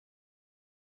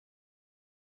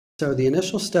So the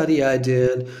initial study I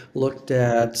did looked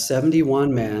at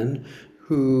 71 men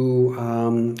who,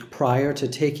 prior to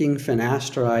taking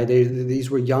finasteride, these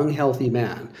were young, healthy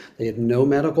men. They had no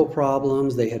medical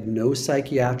problems, they had no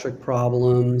psychiatric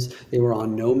problems, they were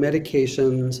on no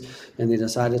medications, and they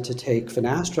decided to take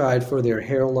finasteride for their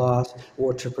hair loss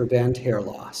or to prevent hair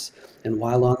loss. And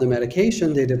while on the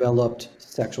medication, they developed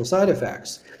sexual side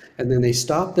effects. And then they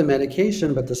stopped the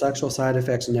medication, but the sexual side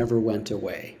effects never went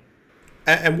away.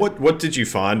 And what did you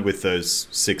find with those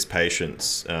 6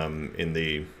 patients in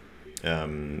the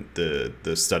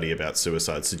study about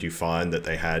suicides? Did you find that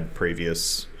they had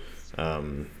previous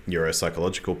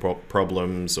neuropsychological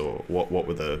problems, or what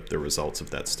were the results of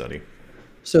that study?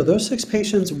 So those 6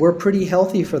 patients were pretty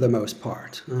healthy for the most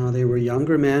part. They were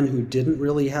younger men who didn't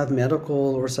really have known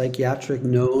medical or psychiatric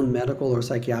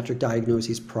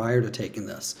diagnoses prior to taking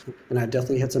this. And I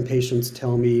definitely had some patients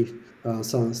tell me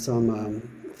some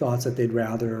thoughts that they'd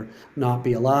rather not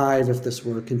be alive if this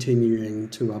were continuing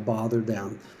to bother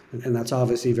them. And that's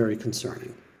obviously very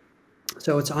concerning.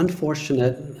 So it's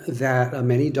unfortunate that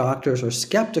many doctors are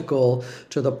skeptical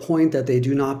to the point that they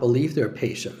do not believe their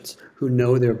patients who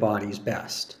know their bodies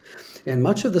best. And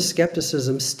much of the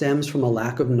skepticism stems from a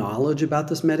lack of knowledge about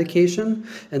this medication,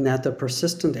 and that the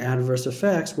persistent adverse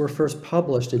effects were first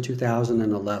published in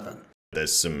 2011.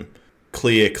 There's some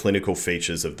clear clinical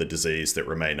features of the disease that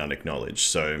remain unacknowledged.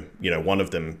 So, one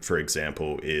of them, for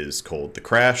example, is called the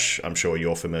crash. I'm sure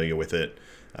you're familiar with it.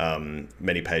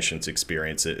 Many patients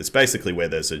experience it. It's basically where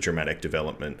there's a dramatic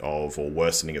development of or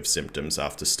worsening of symptoms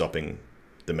after stopping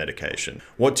the medication.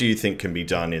 What do you think can be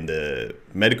done in the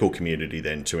medical community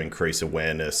then to increase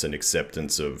awareness and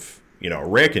acceptance of, a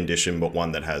rare condition, but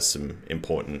one that has some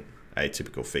important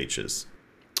atypical features?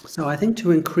 So I think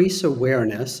to increase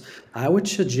awareness, I would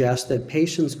suggest that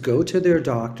patients go to their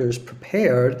doctors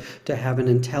prepared to have an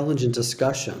intelligent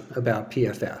discussion about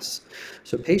PFS.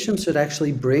 So patients should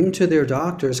actually bring to their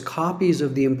doctors copies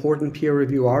of the important peer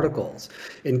review articles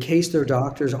in case their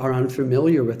doctors are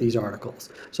unfamiliar with these articles.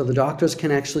 So the doctors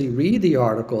can actually read the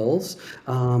articles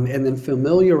and then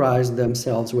familiarize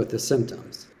themselves with the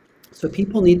symptoms. So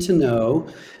people need to know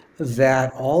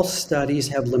that all studies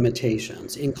have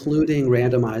limitations, including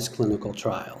randomized clinical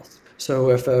trials.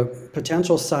 So if a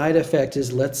potential side effect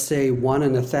is, let's say, 1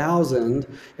 in 1,000,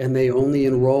 and they only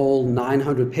enroll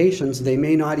 900 patients, they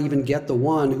may not even get the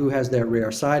one who has that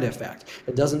rare side effect.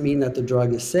 It doesn't mean that the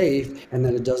drug is safe and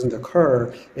that it doesn't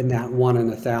occur in that 1 in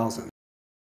 1,000.